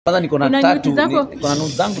Kwanza niko na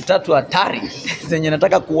nudes zangu tatu hatari zenye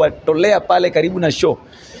nataka kuwatolea pale karibu na show.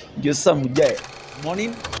 Ndio sasa mjae.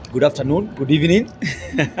 Morning, good afternoon, good evening.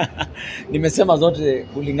 Nimesema zote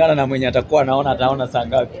kulingana na mwenye atakuwa ataona saa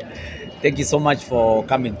ngapi. Thank you so much for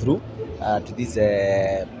coming through to this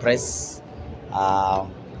press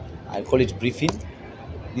I call it briefing.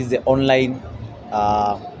 This is the online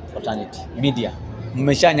fraternity media.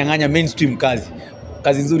 Mmeshanyang'anya mainstream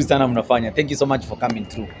kazi nzuri sana mnafanya. Thank you so much for coming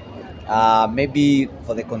through. Maybe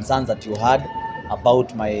for the concerns that you had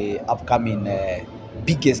about my upcoming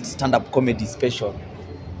biggest stand-up comedy special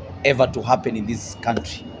ever to happen in this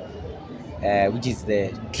country, which is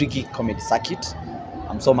the Tricky Comedy Circuit.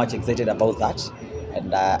 I'm so much excited about that,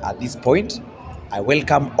 and at this point I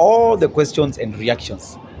welcome all the questions and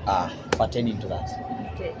reactions pertaining to that.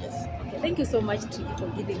 Okay. Yes. Okay. Thank you so much, Tricky, for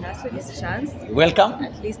giving us this chance. You're welcome.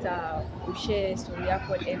 At least we share story up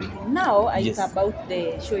and everything. Now it's about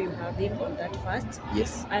the show you having on that first.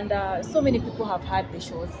 Yes. And so many people have had the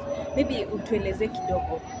shows. Maybe utueleze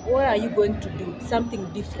kidogo. What are you going to do? Something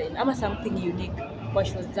different, ama something unique kwa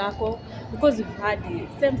shows zako? Because you've had the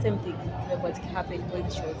same things that happen in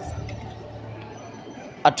shows.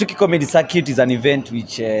 A Tricky Comedy Circuit is an event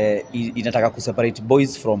which inataka kuseparate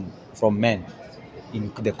boys from men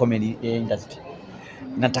in the comedy industry.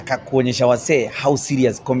 Nataka kuonyesha wasee how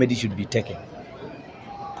serious comedy should be taken.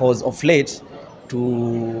 Because of late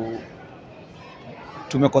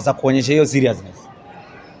tumekosa kuonyesha hiyo seriousness.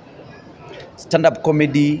 Stand-up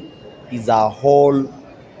comedy is a whole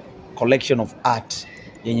collection of art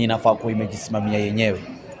yenye inafaa kuwa imejisimamia yenyewe,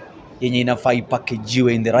 yenye inafaa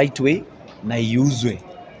ipakejiwe in the right way na iuzwe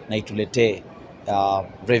na ituletee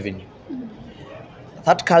revenue.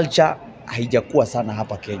 That culture haijakuwa sana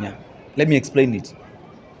hapa Kenya. Let me explain it.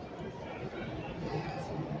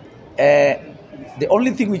 The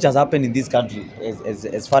only thing which has happened in this country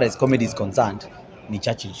as far as comedy is concerned ni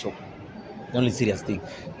Churchill show. The only serious thing.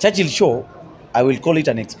 Churchill show, I will call it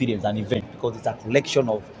an experience, an event, because it's a collection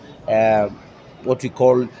of what we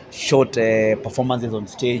call short performances on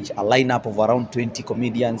stage, a lineup of around 20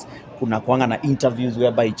 comedians. Kuna kuanga na interviews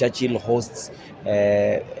whereby Churchill hosts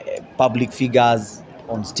public figures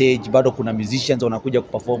on stage. Bado kuna musicians wanakuja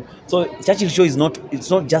kuperform. So Churchill show it's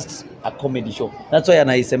not just a comedy show. That's why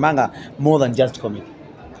anaisemanga more than just comedy.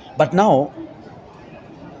 But now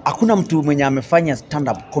hakuna mtu mwenye amefanya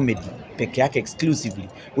stand-up comedy peke yake exclusively,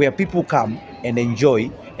 where people come and enjoy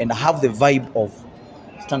and have the vibe of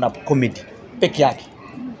stand-up comedy peke yake.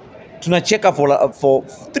 Tunacheka for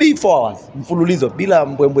 3-4 hours mfululizo bila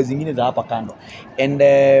mbwembwe zingine za hapa kando. And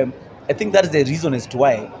I think that is the reason as to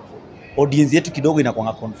why audience yetu kidogo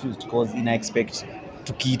inakuwa confused, because ina expect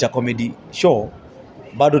tukiita comedy show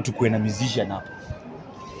bado tukue na musician hapa.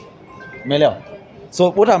 Umeelewa? So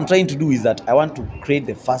what I'm trying to do is that I want to create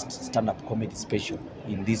the first stand-up comedy special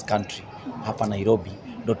in this country, hapa Nairobi,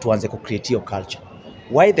 ndo tuanze ku create your culture.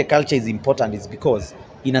 Why the culture is important is because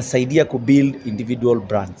inasaidia ku build individual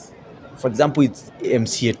brands. For example, it's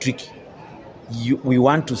MCA Tricky. We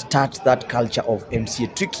want to start that culture of MCA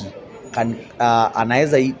Tricky.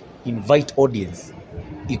 Anaweza invite audience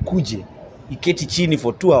ikuje iketi chini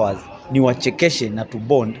for 2 hours ni wachekeshe na to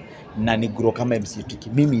bond na ni grow kama MCA Tricky,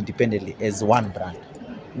 mimi independently as one brand.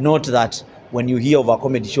 Not that when you hear of a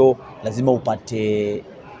comedy show lazima upate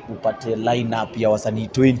lineup ya wasanii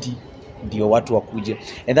 20 ndio watu wakuje.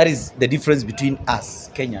 And that is the difference between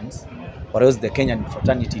us Kenyans, or else the Kenyan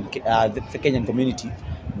fraternity, the Kenyan community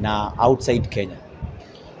na outside Kenya.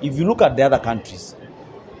 If you look at the other countries,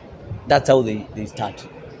 that's how they start.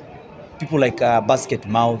 People like Basket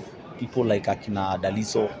Mouth, people like akina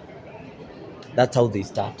Daliso, that's how they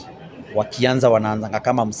start. Wakianza wanaanzanga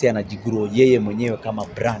kama msee anajigrow yeye mwenyewe kama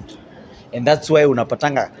brand. And that's why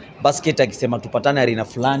unapatanga Basket akisema tupatane arena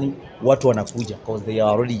fulani, watu wanakuja because they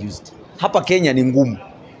are already used. Hapa Kenya ni ngumu.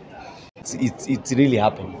 It's really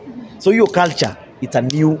happening. So your culture, it's a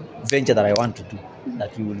new venture that I want to do,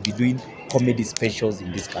 that we will be doing comedy specials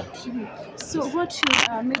in this country. So what should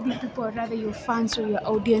maybe people, rather your fans or your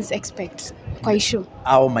audience, expect kwa show?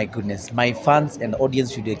 Oh my goodness, my fans and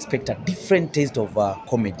audience should expect a different taste of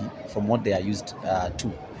comedy from what they are used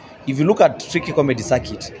to. If you look at Tricky Comedy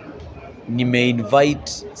Circuit,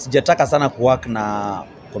 sijataka sana kuwork na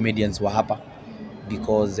comedians wa hapa,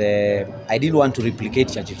 because I didn't want to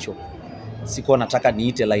replicate Churchill show. Sikuwa nataka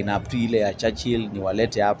niite lineup tu ile ya Churchill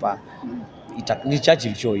niwalete hapa. Ni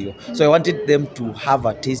Churchill show hiyo. So I wanted them to have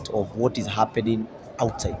a taste of what is happening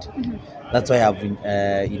outside. That's why I have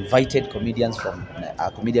invited comedians from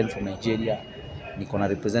a comedian from Nigeria, niko na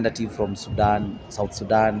representative from Sudan, South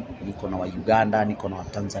Sudan, niko na wa Uganda, niko na wa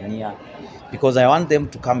Tanzania, because I want them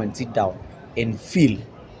to come and sit down and feel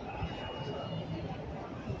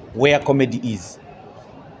where comedy is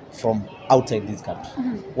from outside this country.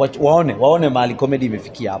 Waone mahali comedy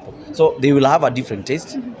imefikia hapo. So they will have a different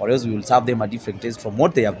taste, or else we will serve them a different taste from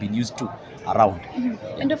what they have been used to around.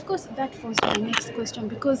 And of course that falls to the next question,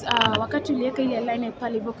 because wakati uliweka ile line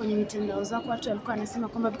pale hivyo kwenye mitandao zako, watu walikuwa wanasema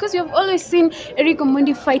kwamba because you have always seen Eric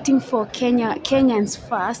Omondi fighting for Kenyans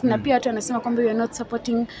first, na pia watu wanasema kwamba you are not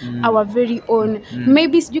supporting our very own.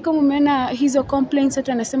 Maybe sijui kama umeona hizo complaints,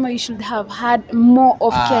 watu wanasema you should have had more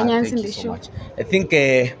of Kenyans in the show. Much. I think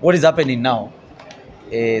what is happening now,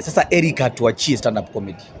 sasa Eric hatuachie stand-up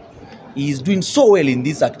comedy. He is doing so well in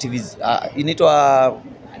this activism.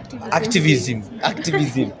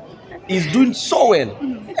 Activism. He's doing so well.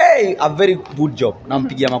 Hey, a very good job.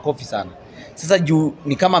 Nampigia makofi sana. Sasa juu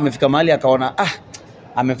ni kama amefika mahali akaona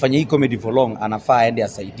amefanya hii comedy for long, anafaa aende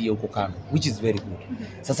asaidie huko kando, which is very good.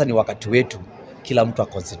 Sasa ni wakati wetu kila mtu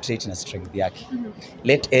concentrate na strength yake.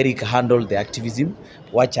 Let Eric handle the activism.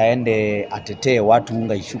 Wacha aende atetee watu,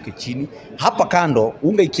 unga ishuke chini. Hapa kando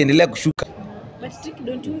unga ikiendelea kushuka. But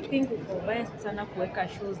don't you think uko biased sana kuweka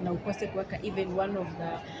shows na ukose kuweka even one of the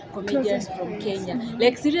comedians from Kenya?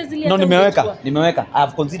 Like seriously? No, nimeweka. I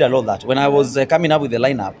have considered all that. When I was coming up with the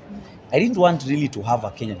lineup, I didn't want really to have a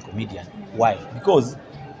Kenyan comedian. Why? Because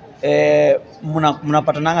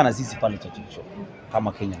mnapatananga na sisi pale Churchill Show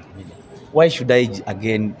kama Kenyan comedian. Why should I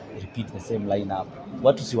again repeat the same lineup?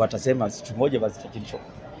 Watu si watasema siku moja basi Churchill Show.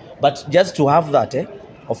 But just to have that,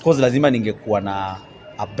 of course lazima ningekuwa na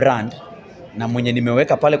a brand, na mwenye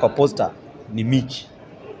nimeweka pale kwa poster ni Mitch.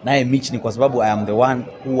 Naye Mitch ni kwa sababu I am the one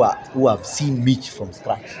who have seen Mitch from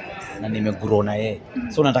scratch na nimegrow na yeye.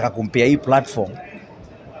 So nataka kumpea hii platform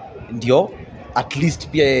ndio at least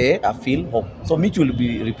pia yeye I feel hope. So Mitch will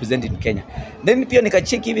be represented in Kenya. Then pia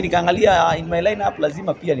nikacheck hivi nikaangalia in my lineup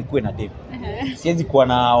lazima pia nikuwe na dem. Siwezi kuwa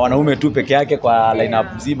na wanaume tu peke yake kwa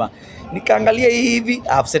lineup mzima. Nikaangalia hivi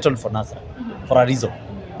I have settled for Nasra for a reason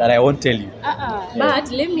that I won't tell you.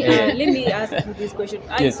 But let me ask you this question.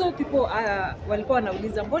 I saw people walikuwa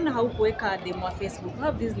wanauliza mbona haukuweka demo wa Facebook. You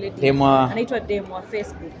have this lady anaitwa demo wa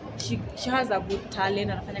Facebook. She has a good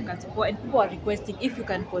talent, anafanya kazi poa, and people are requesting if you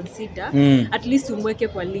can consider at least umweke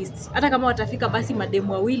kwa list. Hata kama watafika basi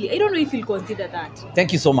mademo wawili. I don't know if you'll consider that.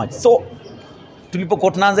 Thank you so much. So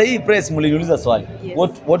tulipokuwa tunaanza hii press mliniuliza swali. Yes.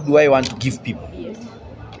 What do I want to give people?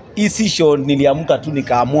 Yes. Hii show niliamka tu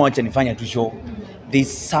nikaamua acha nifanye tu show.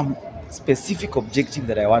 There's some specific objective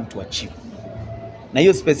that I want to achieve. Na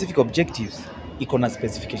hiyo specific objectives iko na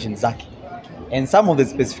specifications zake. And some of the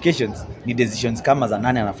specifications ni decisions kama za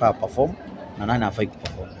nani anafaa perform na nani hafai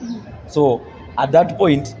kuperform. So at that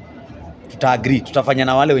point tutafanya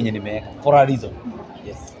na wale wenye nimeweka for a reason.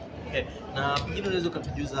 Yes. Okay. Na pengine unaweza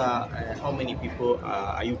kutujuza how many people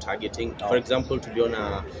are you targeting? For example,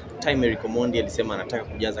 tuliona time Eric Omondi alisema anataka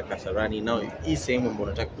kujaza Kasarani. Now hii sehemu ambayo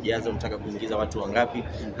unataka kujaza, unataka kuingiza watu wangapi?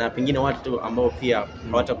 Na pengine watu ambao pia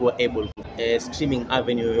hawatakuwa able streaming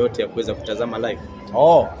avenue yoyote ya kuweza kutazama live.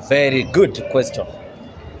 Oh, very good question.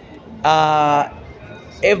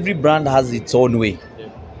 Every brand has its own way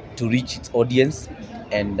to reach its audience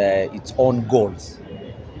and its own goals.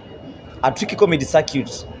 A Tricky Comedy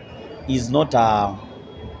Circuit is not a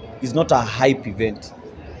hype event.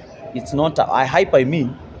 It's not a hype. I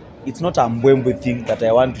mean, it's not a mbwembwe thing that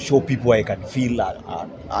I want to show people I can feel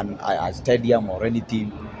a stadium or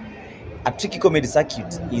anything. A Tricky Comedy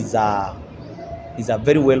Circuit is a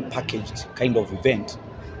very well packaged kind of event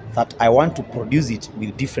that I want to produce it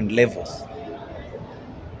with different levels.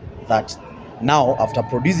 That now after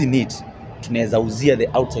producing it, tunaweza uzia the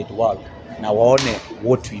outside world na waone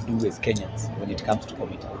what we do as Kenyans when it comes to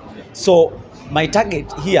comedy. So my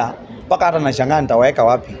target here, paka hata nashangaa nitaweka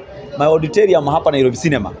wapi, my auditorium hapa Nairobi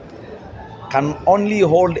Cinema can only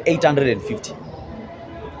hold 850.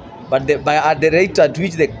 But at the rate at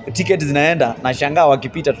which the tickets zinaenda, nashangaa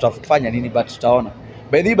wakipita tutafanya nini, but tutaona.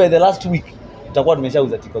 By the last week tutakuwa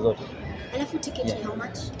tumeshauza tiko zote. Alafu ticket ni how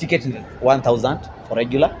much? Ticket ni 1000 for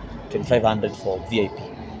regular, 2500 for VIP.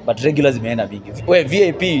 But regular zimeenda mingi. Wewe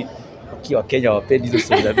VIP kiwa Kenya wapendi hizo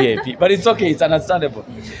sio za VIP. But it's okay, it's understandable.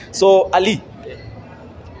 So Ali,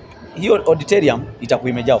 hiyo auditorium itakuwa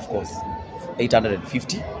imejaa of course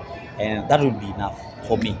 850, and that will be enough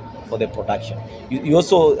for me for the production. You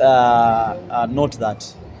also note that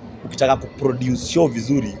ukitaka kuproduce show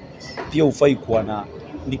vizuri pia ufai kuwa na,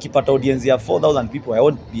 nikipata audience ya 4000 people I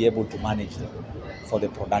won't be able to manage them for the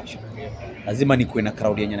production. Lazima nikuwe na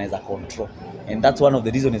crowd yenye naweza control. And that's one of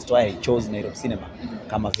the reasons why I chose Nairobi Cinema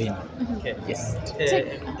kama venue. Okay. Yes.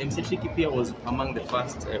 MC Tricky pia was among the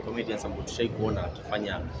first comedians ambao tushai kuona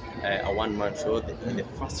akifanya a one man show. The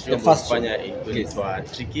first show kufanya ilikuwa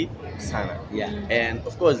tricky sana. Yeah. And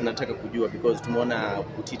of course nataka kujua because tumeona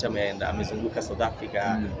Utita amezunguka South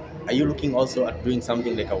Africa. Are you looking also at doing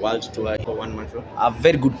something like a world tour for one man show? A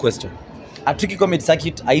very good question. A Tricky Comedy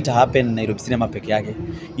Circuit haita happen Nairobi Cinema peke yake.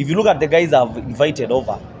 If you look at the guys I've invited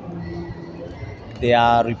over, they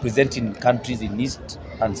are representing countries in East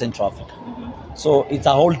and Central Africa. So it's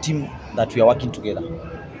a whole team that we are working together.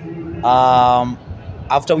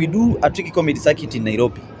 After we do a Tricky Comedy Circuit in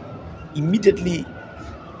Nairobi, immediately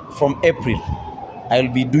from April, I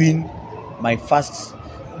will be doing my first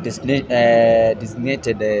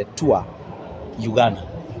designated tour, Uganda,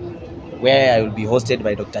 where I will be hosted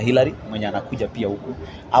by Dr. Hillary, mwenye anakuja pia huku.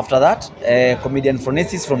 After that, comedian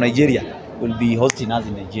Phronesis from Nigeria will be hosting us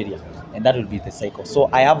in Nigeria, and that will be the cycle. So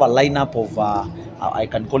I have a lineup of, I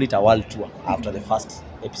can call it a world tour after the first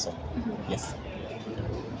episode. Yes.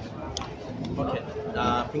 Okay.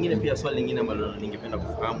 Pengine pia swali lingine ambalo ningependa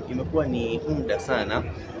kufahamu, imekuwa ni muda sana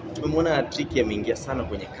tumemwona Tricky ameingia sana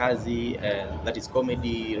kwenye kazi, that is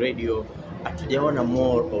comedy, radio, hatujaona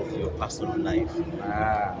more of your personal life.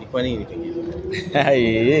 Ni kwa nini pengine?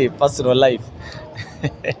 Hey, personal life.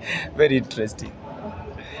 Very interesting.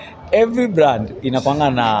 Every brand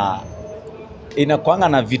inakuanga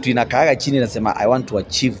na vitu inakaaga chini nasema I want to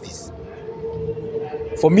achieve this.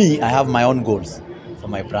 For me, I have my own goals for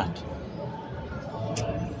my brand.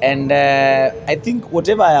 And I think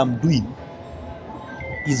whatever I am doing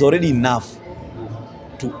is already enough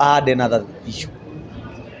to add another issue.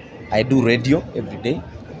 I do radio every day.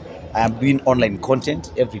 I am doing online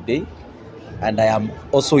content every day. And I am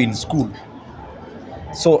also in school.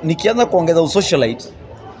 So nikianza kuongeza socialite,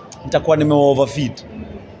 nitakuwa overfeed.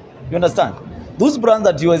 You understand? Those brands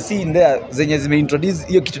that you are seeing there, zenye zimeintroduce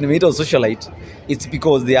hiyo kitu nimeita socialite, it's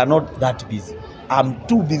because they are not that busy. I'm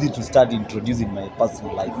too busy to start introducing my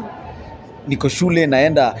personal life. Niko shule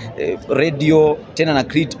naenda radio, tena na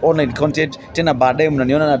create online content, tena baadaye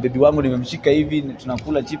mnaniona na baby wangu nimemshika hivi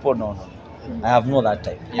tunakula chipo. No. I have no that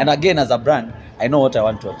time. Yeah. And again, as a brand, I know what I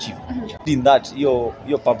want to achieve. In that, your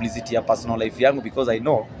publicity, your personal life yangu, because I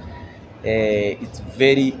know it's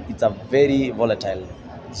a very volatile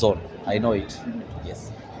zone. I know it.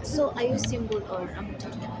 Yes. So are you single or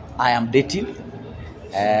amutatu? I am dating.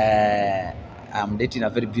 I'm dating a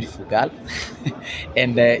very beautiful girl.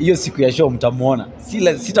 And hiyo siku ya show mtamuona.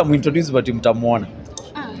 Sitamuintroduce but mtamuona.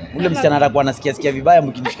 Ule msichana atakuwa anasikia vibaya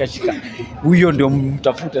mkinishikashika. Huyo ndio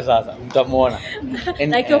mtafute sasa, mtamuona.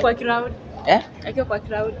 Akiwa kwa crowd. Akiwa kwa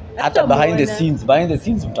crowd. Hata behind the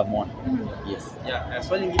scenes mtamuona. Yes. Yeah,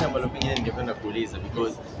 swali lingine ambalo pengine ningependa kuuliza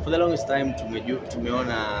because for the longest time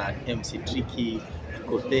tumeona MC Tricky,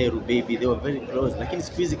 Kotheru, Baby, they were very close. Lakini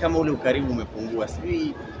siku hizi kama ule ukaribu umepungua.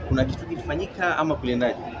 Sijui kuna kitu kilifanyika ama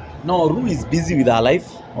kuliendaje? No, Ru is busy with her life.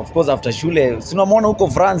 Of course after shule, tunamwona huko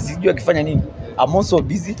France, sijui akifanya nini. I'm also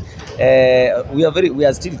busy. We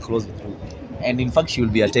are still close with Ru. And in fact she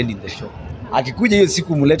will be attending the show. Akikuja hiyo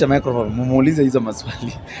siku muleta microphone, mumuulize hizo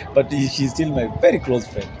maswali. But she's still my very close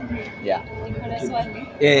friend. Yeah. Kuna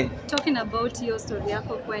swali. Talking about your story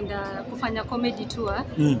yako kwenda kufanya comedy tour.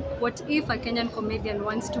 What if a Kenyan comedian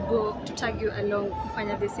wants to go to tag you along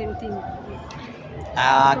kufanya the same thing?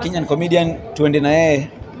 Kenyan comedian tuende na yeye.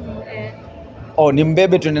 Ni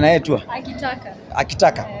mbebe tuende na yeye tour.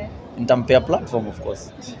 Akitaka. Nitampea platform of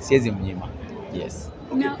course. Siwezi mnyima. Yes.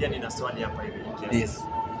 Okay, pia nina swali hapa hivi. Yes.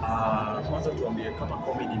 Kwanza tuambie kama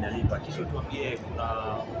comedy inalipa, kisha tuambie kuna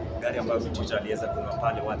gari ambayo Twitter aliweza kununua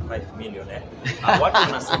pale 1.5 million watu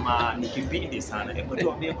wanasema ni kipindi sana. Hebu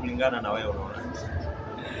tuambie kulingana na wewe unaona.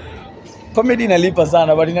 Comedy inalipa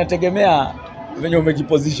sana but inategemea venye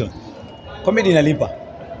umejiposition. Comedy inalipa.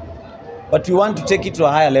 But we want to take it to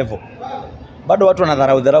a higher level. Bado watu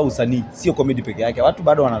wanadharau usanii, sio comedy peke yake. Watu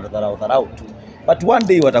bado wanadharau tu. But one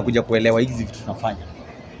day watakuja kuelewa hizi vitu tunafanya.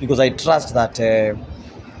 Because I trust that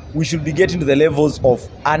we should be getting to the levels of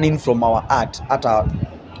earning from our art hata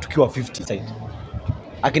tukiwa 50 side.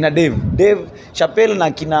 Akina Dave Chappelle na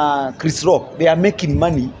akina Chris Rock, they are making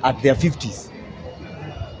money at their 50s.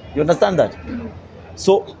 You understand that?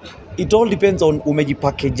 So it all depends on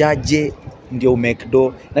umejipackageaje ndio umake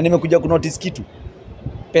do. Na nimekuja kunotice kitu.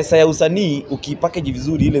 Pesa ya usanii ukipackage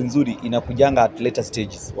vizuri ile nzuri inakujanga at later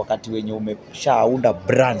stages wakati wenye umeshaunda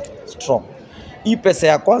brand strong. Hii pesa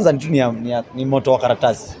ya kwanza ni moto wa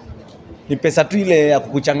karatasi. Ni pesa tu ile ya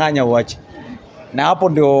kukuchanganya uache. Na hapo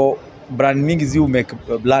ndio brand mingi zi umake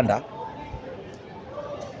blunder.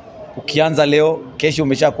 Ukianza leo, kesho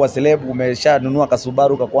umeshakuwa celeb, umeshanunua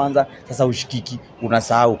kasubaru ka kwanza, sasa ushikiki,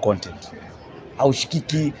 unasahau content.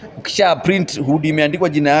 Haushikiki, ukisha print hoodie imeandikwa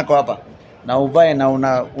jina yako hapa na uvae na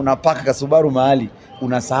unapaka kasubaru mahali,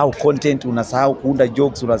 unasahau content, unasahau kuunda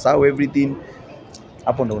jokes, unasahau everything.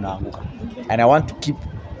 Hapo ndo unaanguka. And I want to keep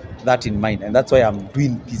that in mind, and that's why I'm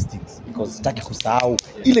doing these things, because sitaki kusahau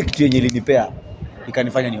ile kitu yenye ilinipea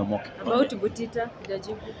ikanifanya niomoke. About Butita,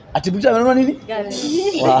 hujajibu. Ati Butita amenunua nini? Gari.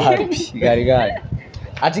 Wapi? Gari.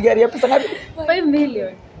 Ati gari ya pesa ngapi? 5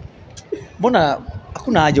 million. Mbona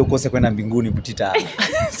hakuna haja ukose kwenda mbinguni Butita?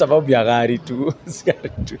 Sababu ya gari tu.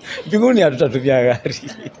 Mbinguni hatutatumia gari.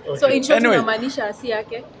 So in short unamaanisha asi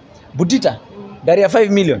yake? Butita? Gari ya 5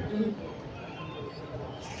 million?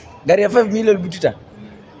 Gari ya 5 million Butita?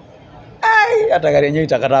 Ai, hata gari yenyewe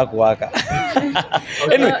itakataa kuwaka.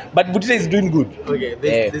 Anyway, but Butita is doing good. Okay,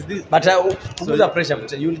 there's this. But punguza pressure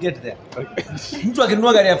Butita, you'll get there. Mtu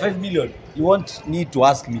akinunua gari ya 5 million, you won't need to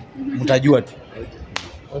ask me. Mtajua tu.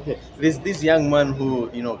 Okay, there's this young man who,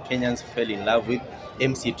 you know, Kenyans fell in love with.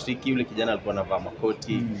 MC Tricky, yule kijana alikuwa anavaa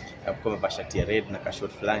makoti, alikuwa amevaa shati ya red na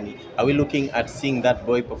kashort flani. Are we looking at seeing that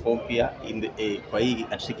boy perform here in the kwa hii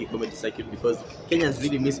at Tricky comedy circuit, because Kenyans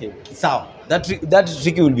really miss him? So that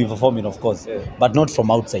Tricky will be performing, of course, but not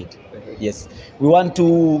from outside. Yes,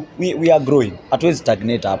 we are growing. Hatuwezi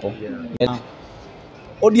stagnate hapo.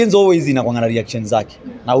 Audience always inakuanga na reaction zake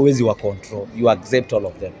na uwezi wa control. You accept all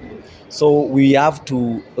of them. So we have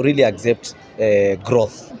to really accept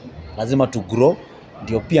growth. Lazima to grow.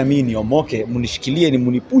 Ndio pia mimi niomoke, munishikilie, ni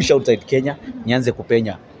munipush outside Kenya, nianze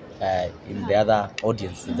kupenya in the other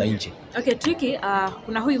audience za nje. Okay, Tricky,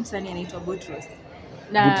 kuna huyu msanii anaitwa Butros.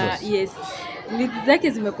 Na Butros. Yes, leaks zake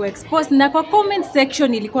zimekuwa exposed na kwa comment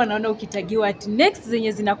section ilikuwa naona ukitagiwa at next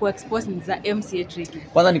zenye zinakuwa exposed ni za MCA Tricky.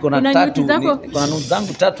 Kwanza niko na tatu, kuna nudes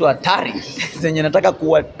zangu 3 hatari zenye nataka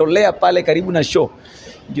kuwatolea pale karibu na show.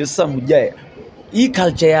 Ndio sasa mjae. Hii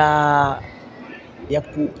culture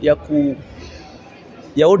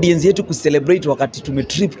ya audience yetu kucelebrate wakati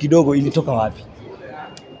tumetrip kidogo ilitoka wapi?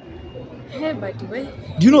 But we.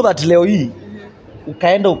 Do you know that leo hii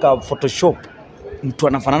ukaenda uka Photoshop mtu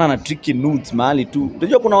anafanana na Tricky nudes mahali tu.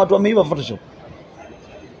 Unajua kuna watu wameiva Photoshop.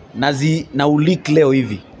 Na uleak leo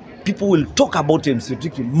hivi. People will talk about MC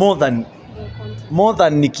Tricky more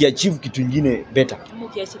than nikiachieve kitu kingine better.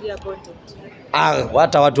 Ukiachilia content.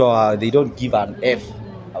 Hata watu they don't give an F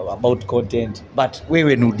about content, but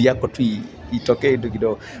wewe nude yako tu itokee ndio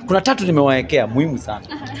kidogo. Kuna 3 nimewaekea muhimu sana.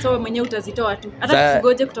 So wewe mwenyewe utazitoa tu. Hata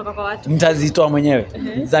usigoje kutoka kwa watu. Nitazitoa mwenyewe.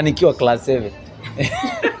 Za nikiwa class 7.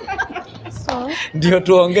 So Ndio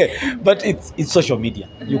tuongee, but it's social media.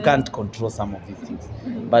 You can't control some of these things.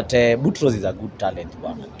 But Butros is a good talent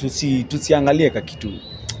bwana. Tusiangalie ka kitu.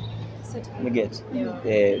 You get?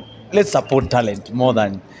 Let's support talent more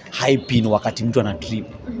than hyping wakati mtu ana trip.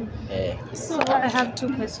 So I have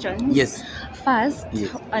 2 questions. Yes. First, Yes.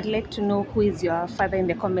 I'd like to know who is your father in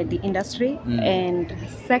the comedy industry, and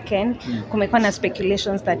second, kumekuwa na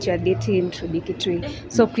speculations that you are dating Trudy Kitui.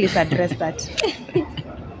 So please address that.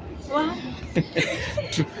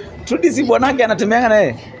 Trudy si bwanake anatembeanga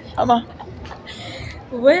naye ama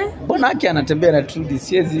We? bwanake anatembea na Trudy?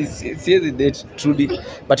 Siwezi date Trudy,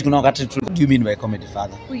 but kuna wakati Trudy. What do you mean by comedy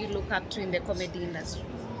father? Who you look up to in the comedy industry?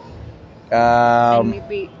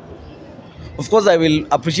 Maybe of course I will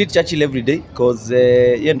appreciate Churchill every day, because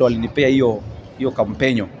yeye ndo alinipea hiyo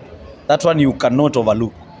kampenyo. That one you cannot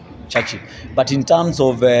overlook, Churchill. But in terms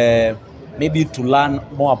of maybe to learn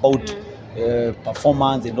more about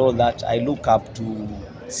performance and all that, I look up to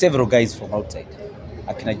several guys from outside.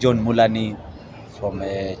 Akina John Mulani from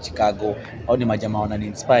Chicago. Hao ni majamaa wanani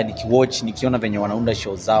inspire, nikiona venye wanaunda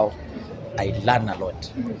show zao. I learn a lot.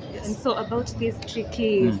 Yes. And so about this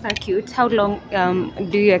Tricky circuit, how long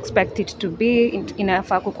do you expect it to be in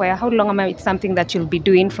Afakukwaya? How long it's something that you'll be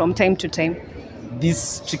doing from time to time?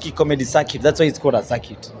 This Tricky comedy circuit, that's why it's called a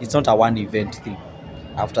circuit. It's not a one event thing.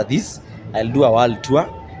 After this, I'll do a world tour,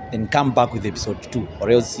 then come back with episode 2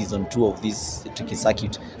 or else season 2 of this Tricky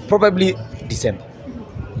circuit, probably December.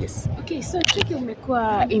 Yes. Okay, so Tricky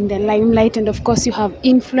umekuwa in the limelight and of course you have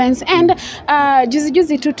influence, and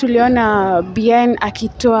juzi tu tuliona Bien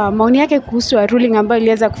akitoa maoni yake kuhusu a ruling ambayo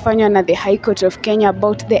iliweza kufanywa na the High Court of Kenya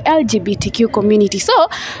about the LGBTQ community. So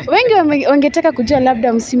wengi wangetaka kujua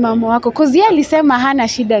labda msimamo wako, cause yeye alisema hana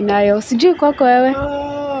shida nayo. Sijui kwako wewe.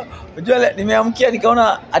 Unajua nimeamkia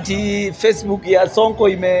nikaona ati Facebook ya Sonko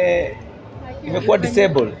imekuwa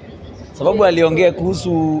disabled sababu aliongea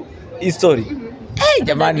kuhusu history. Hey,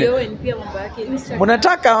 jamani. Pia mambo yake Instagram.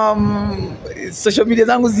 Mnataka social media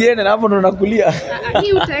zangu ziende na hapo ndo nakulia.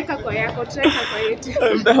 Hii utaweka kwa yako, tutaweka kwa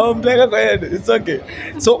yetu. Mtaweka kwa yetu. It's okay.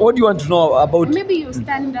 So what do you want to know about? Maybe you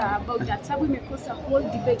stand about that. Sababu imekosa whole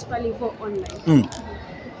debate pale hivyo online.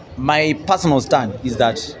 My personal stand is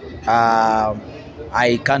that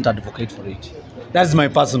I can't advocate for it. That's my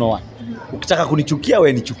personal one. Ukitaka kunichukia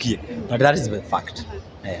wewe nichukie. But that is the fact.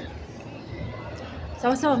 Yeah.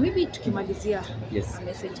 Sawa, maybe tukimalizia. Yes.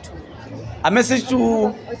 A message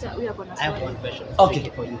to I have one question. Okay.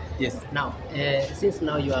 For you. Yes. Now, since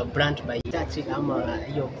now you are brand by Churchill ama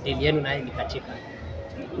hiyo deal yenu nayo ilikatika.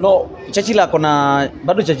 No, Churchill akona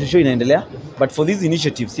bado Churchill show inaendelea, but for this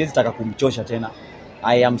initiative siwezi taka kumchosha tena.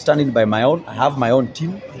 I am standing by my own. I have my own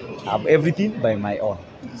team. I have everything by my own.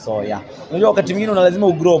 So yeah. Unajua wakati mwingine una lazima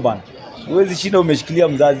ugrow bana. Huwezi shinda umeshikilia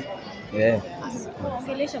mzazi. Yeah.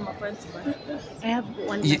 I have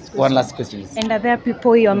One last question. And are there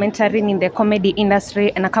people you are mentoring in the comedy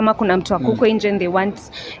industry? Na kama kuna mtu akuko nje and they want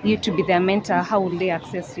you to be their mentor, how will they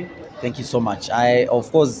access you? Thank you so much.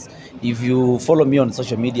 Of course, if you follow me on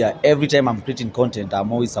social media, every time I'm creating content,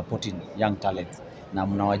 I'm always supporting young talents. Na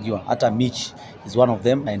mnawajua. Hata Mitch is one of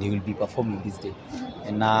them and he will be performing this day.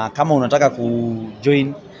 And kama unataka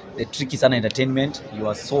kujoin the Tricky Sana Entertainment, you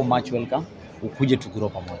are so much welcome. Ukuje tugrow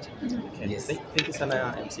pamoja. Yes. Thank you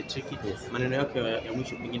sana MC Tricky. Yes. Maneno yako ya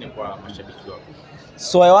mwisho pengine kwa mashabiki wako.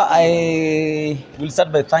 So I will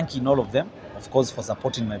start by thanking all of them, of course, for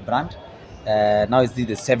supporting my brand. Now it's the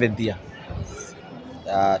 7th year.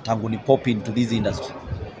 Tangu ni pop into this industry.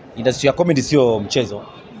 Industry ya comedy sio mchezo.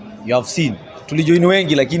 You have seen. Tulijoin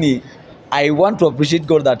wengi lakini I want to appreciate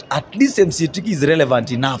God that at least MC Tricky is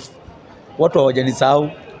relevant enough. Watu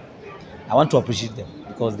hawajanisahau. I want to appreciate them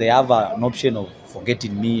because they have an option of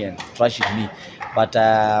forgetting me and trashing me, but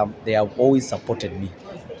they have always supported me.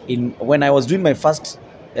 When I was doing my first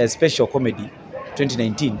special comedy,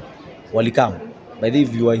 2019, walikam. By the way,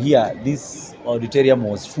 if you were here, this auditorium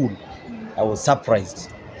was full. I was surprised.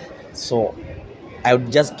 So I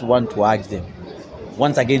would just want to urge them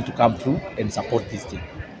once again to come through and support this thing.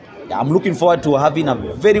 Yeah, I'm looking forward to having a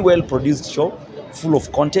very well produced show full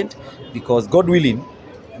of content because God willing,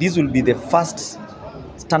 this will be the first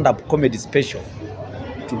stand-up comedy special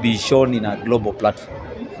to be shown in a global platform.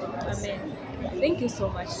 Amen. Thank you so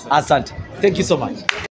much. Asante. Thank you so much.